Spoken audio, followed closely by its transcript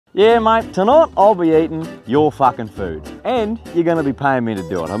Yeah, mate, tonight I'll be eating your fucking food. And you're gonna be paying me to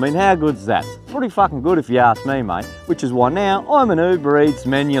do it. I mean, how good's that? Pretty fucking good if you ask me, mate. Which is why now I'm an UberEats,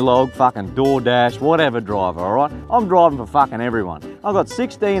 Menulog, fucking Doordash, whatever driver, alright? I'm driving for fucking everyone. I've got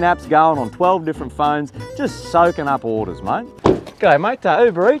 16 apps going on 12 different phones, just soaking up orders, mate. G'day, mate.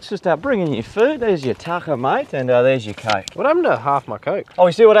 UberEats, just bringing you food. There's your tucker, mate, and there's your Coke. What happened to half my Coke? Oh,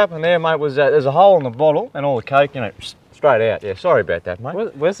 you see what happened there, mate, was there's a hole in the bottle and all the Coke, you know, straight out. Yeah, sorry about that,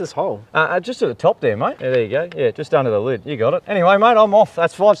 mate. Where's this hole? Just at the top there, mate. Yeah, there you go. Yeah, just under the lid. You got it. Anyway, mate, I'm off.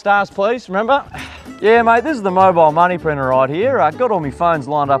 That's 5 stars, please, remember? Yeah, mate, this is the mobile money printer right here. Got all my phones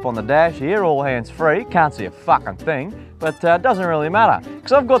lined up on the dash here, all hands free. Can't see a fucking thing. But it doesn't really matter,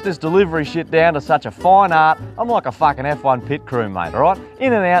 because I've got this delivery shit down to such a fine art. I'm like a fucking F1 pit crew, mate, all right?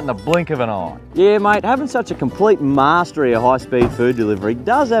 In and out in the blink of an eye. Yeah, mate, having such a complete mastery of high-speed food delivery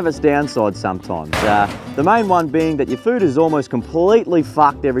does have its downsides sometimes. The main one being that your food is almost completely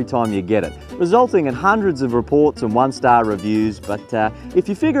fucked every time you get it, resulting in hundreds of reports and 1-star reviews. But if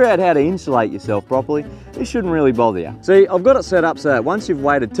you figure out how to insulate yourself properly, it shouldn't really bother you. See, I've got it set up so that once you've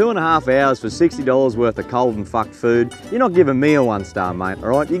waited 2.5 hours for $60 worth of cold and fucked food, you're not giving me a 1-star, mate, all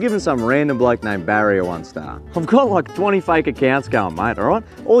right? You're giving some random bloke named Barry a 1-star. I've got like 20 fake accounts going, mate, all right?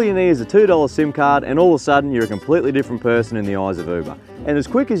 All you need is a $2 SIM card and all of a sudden you're a completely different person in the eyes of Uber. And as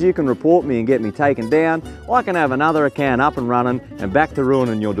quick as you can report me and get me taken down, I can have another account up and running and back to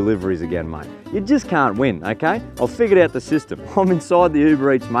ruining your deliveries again, mate. You just can't win, okay? I've figured out the system. I'm inside the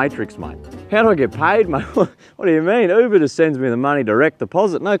UberEats matrix, mate. How do I get paid, mate? What do you mean? Uber just sends me the money direct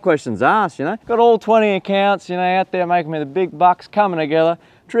deposit, no questions asked, you know? Got all 20 accounts, you know, out there making me the big bucks, coming together,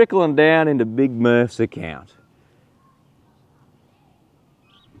 trickling down into Big Murph's account.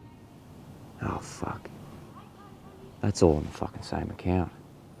 Oh, fuck. That's all in the fucking same account.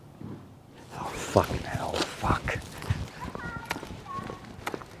 Oh, fucking hell, fuck.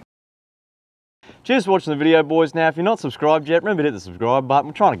 Cheers for watching the video, boys. Now, if you're not subscribed yet, remember to hit the subscribe button.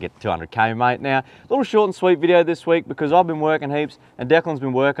 We're trying to get 200k, mate. Now, a little short and sweet video this week because I've been working heaps and Declan's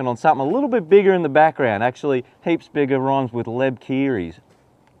been working on something a little bit bigger in the background. Actually, heaps bigger rhymes with Leb Keary's.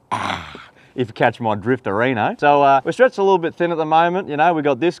 If you catch my drift, Reno. So we're stretched a little bit thin at the moment. You know, we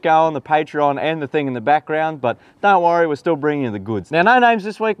got this going, the Patreon and the thing in the background, but don't worry, we're still bringing you the goods. Now, no names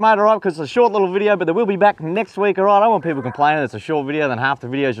this week, mate, all right, because it's a short little video, but they will be back next week, all right? I don't want people complaining it's a short video, then half the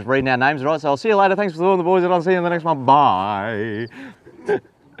video is just reading out names, all right? So I'll see you later. Thanks for the boys, and I'll see you in the next one. Bye.